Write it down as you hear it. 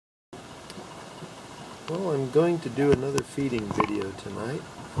Well, I'm going to do another feeding video tonight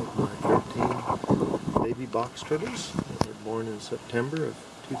of my 13 baby box turtles that were born in September of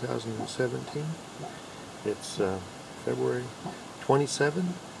 2017. It's February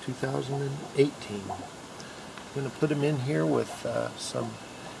 27, 2018. I'm going to put them in here with some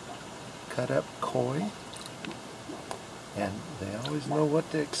cut up koi, and they always know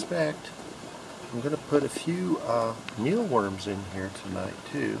what to expect. I'm going to put a few mealworms in here tonight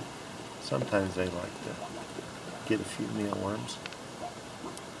too. Sometimes they like to get a few mealworms.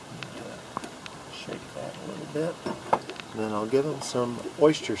 Shake that a little bit. And then I'll give them some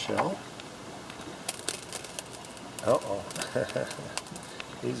oyster shell. Uh-oh.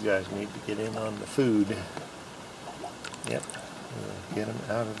 These guys need to get in on the food. Yep. Get them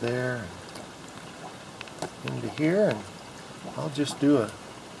out of there and into here, and I'll just do a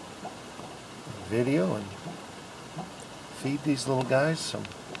video and feed these little guys some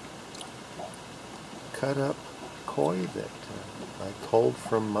cut up koi that I culled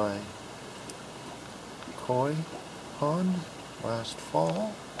from my koi pond last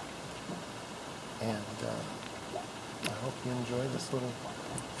fall, and I hope you enjoy this little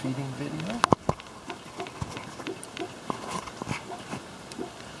feeding video.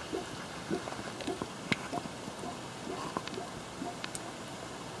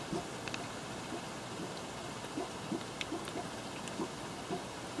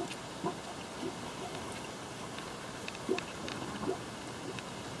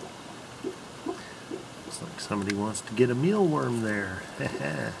 Looks like somebody wants to get a mealworm there.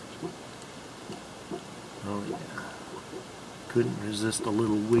 Oh yeah. Couldn't resist a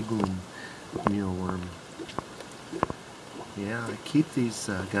little wiggling mealworm. Yeah, I keep these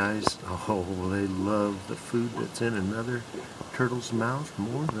guys. Oh, they love the food that's in another turtle's mouth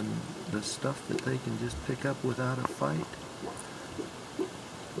more than the stuff that they can just pick up without a fight.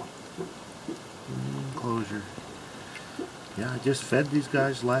 Enclosure. Yeah, I just fed these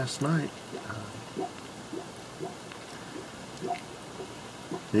guys last night.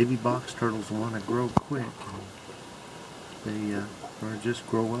 Baby box turtles want to grow quick. They or just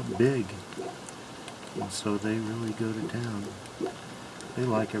grow up big, and so they really go to town. They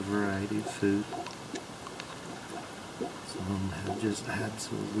like a variety of food. Some of them have just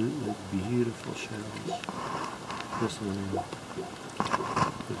absolutely beautiful shells. This one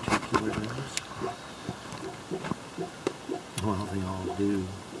in particular does. Well, they all do.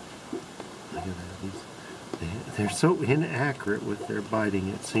 Look at that. They're so inaccurate with their biting.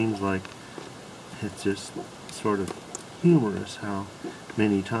 It seems like it's just sort of humorous how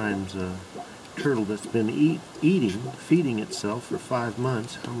many times a turtle that's been feeding itself for 5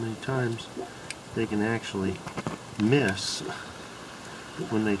 months, how many times they can actually miss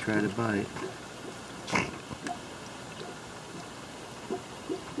when they try to bite.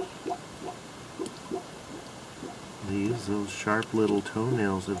 They use those sharp little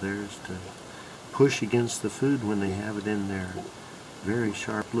toenails of theirs to push against the food when they have it in their very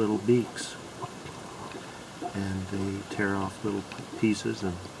sharp little beaks, and they tear off little pieces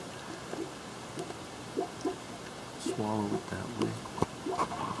and swallow it that way.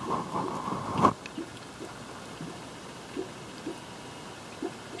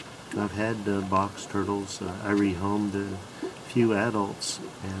 I've had box turtles. I rehomed a few adults,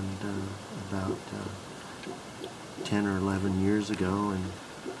 and about 10 or 11 years ago, and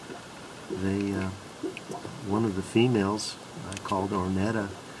they one of the females I called Ornetta,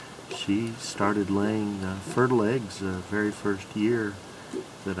 she started laying fertile eggs the very first year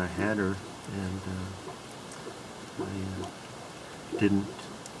that I had her, and I didn't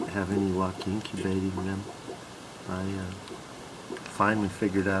have any luck incubating them. I finally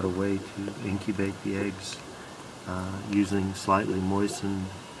figured out a way to incubate the eggs using slightly moistened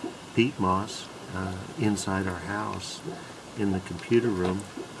peat moss inside our house in the computer room.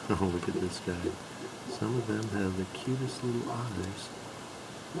 Oh, look at this guy. Some of them have the cutest little eyes.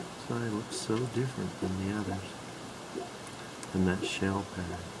 This eye looks so different than the others. And that shell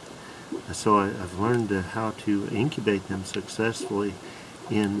pattern. So I've learned how to incubate them successfully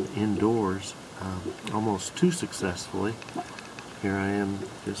indoors, almost too successfully. Here I am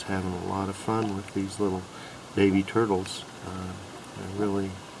just having a lot of fun with these little baby turtles. I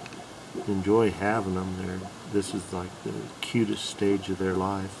really enjoy having them. This is like the cutest stage of their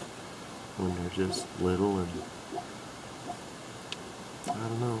life, when they're just little, and I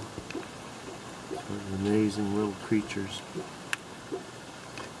don't know, they're amazing little creatures.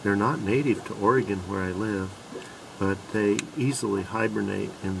 They're not native to Oregon where I live, but they easily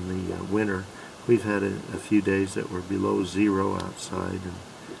hibernate in the winter. We've had a few days that were below zero outside, and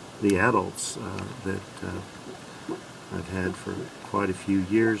the adults that I've had for quite a few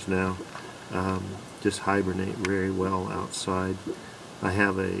years now just hibernate very well outside. I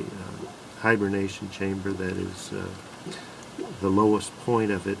have a hibernation chamber that is the lowest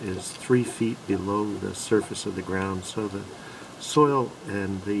point of it is 3 feet below the surface of the ground, so the soil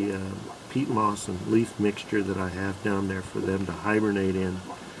and the peat moss and leaf mixture that I have down there for them to hibernate in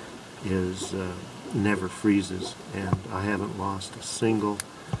is never freezes, and I haven't lost a single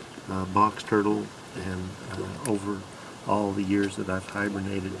box turtle and over all the years that I've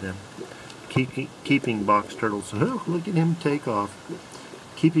hibernated them. Keeping box turtles, oh, look at him take off.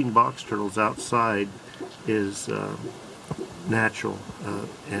 Keeping box turtles outside is natural,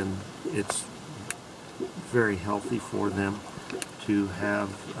 and it's very healthy for them to have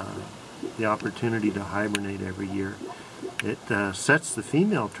the opportunity to hibernate every year. It sets the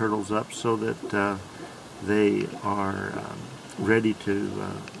female turtles up so that they are ready to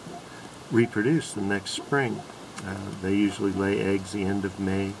reproduce the next spring. They usually lay eggs the end of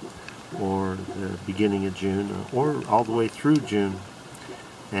May or the beginning of June, or all the way through June,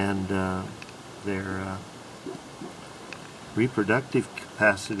 and their reproductive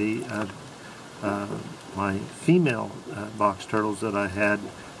capacity of my female box turtles that I had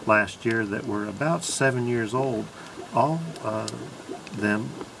last year that were about 7 years old, all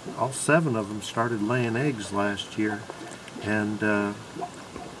 7 of them started laying eggs last year, and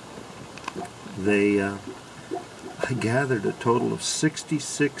I gathered a total of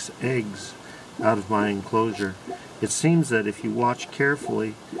 66 eggs out of my enclosure. It seems that if you watch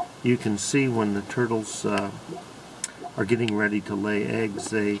carefully, you can see when the turtles are getting ready to lay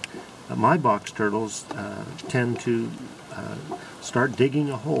eggs. My box turtles tend to start digging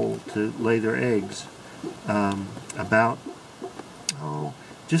a hole to lay their eggs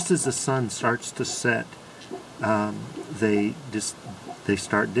just as the sun starts to set. They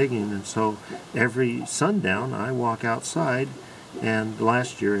start digging, and so every sundown I walk outside, and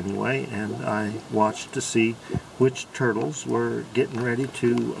last year anyway, and I watched to see which turtles were getting ready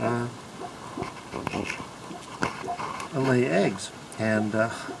to lay eggs, and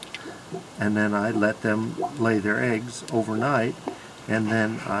then I let them lay their eggs overnight, and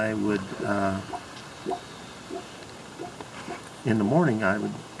then I would in the morning I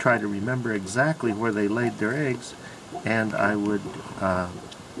would try to remember exactly where they laid their eggs, and I would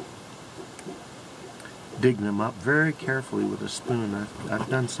dig them up very carefully with a spoon. I've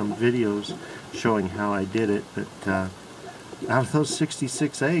done some videos showing how I did it, but out of those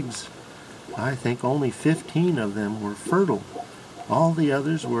 66 eggs, I think only 15 of them were fertile. All the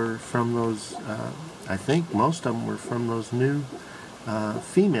others were from those, I think most of them were from those new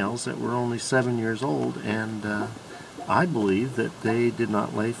females that were only 7 years old, and I believe that they did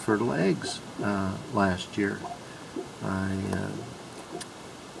not lay fertile eggs last year. I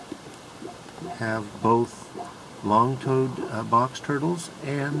have both long-toed box turtles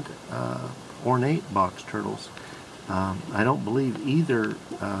and ornate box turtles. I don't believe either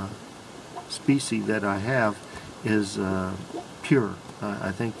species that I have is pure.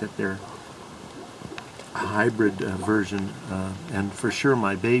 I think that they're a hybrid version, and for sure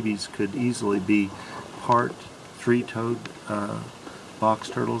my babies could easily be part 3-toed box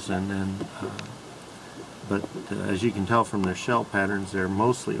turtles, and then but as you can tell from their shell patterns, they're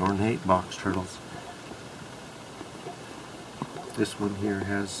mostly ornate box turtles. This one here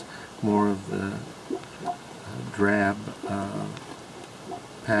has more of the drab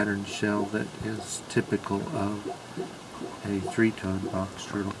patterned shell that is typical of a 3-toed box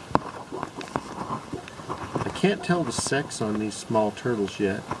turtle. I can't tell the sex on these small turtles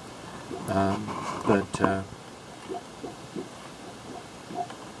yet, but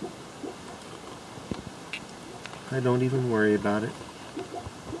I don't even worry about it.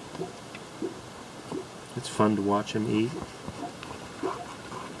 It's fun to watch them eat.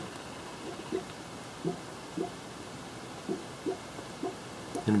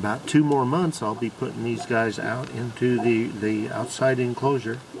 In about 2 more months, I'll be putting these guys out into the outside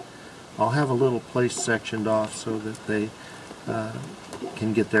enclosure. I'll have a little place sectioned off so that they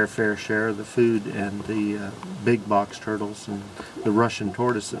can get their fair share of the food, and the big box turtles and the Russian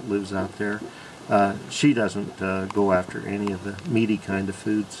tortoise that lives out there. She doesn't go after any of the meaty kind of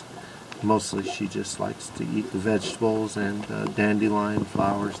foods. Mostly she just likes to eat the vegetables and dandelion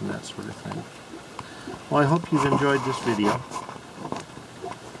flowers and that sort of thing. Well, I hope you've enjoyed this video.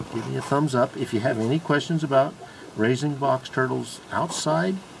 Give me a thumbs up. If you have any questions about raising box turtles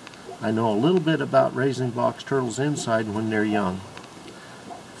outside, I know a little bit about raising box turtles inside when they're young.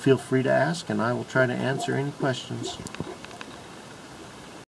 Feel free to ask, and I will try to answer any questions.